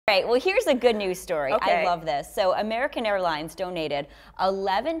Right, well, here's a good news story. Okay. I love this. So American Airlines donated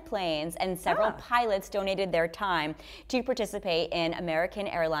 11 planes and several pilots donated their time to participate in American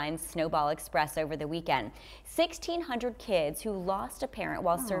Airlines Snowball Express over the weekend. 1,600 kids who lost a parent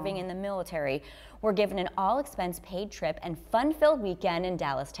while serving in the military were given an all-expense paid trip and fun-filled weekend in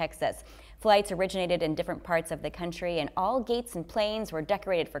Dallas, Texas. Flights originated in different parts of the country, and all gates and planes were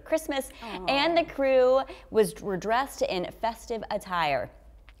decorated for Christmas, and the crew were dressed in festive attire.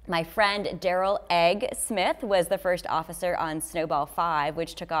 My friend Darryl Egg Smith was the first officer on Snowball 5,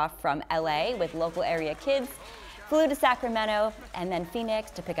 which took off from LA with local area kids, flew to Sacramento and then Phoenix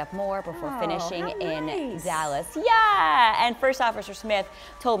to pick up more before finishing in Dallas. Yeah, and First Officer Smith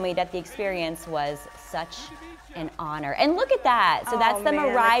told me that the experience was such an honor. And look at that. So that's them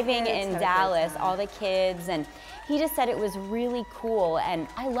arriving in Dallas, all the kids, and he just said it was really cool, and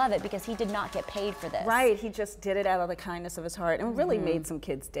I love it because he did not get paid for this. Right, he just did it out of the kindness of his heart and really made some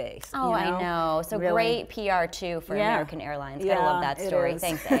kids' days. Oh, I know. So really great PR too for American Airlines. Yeah, I love that story.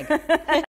 Thanks, Egg.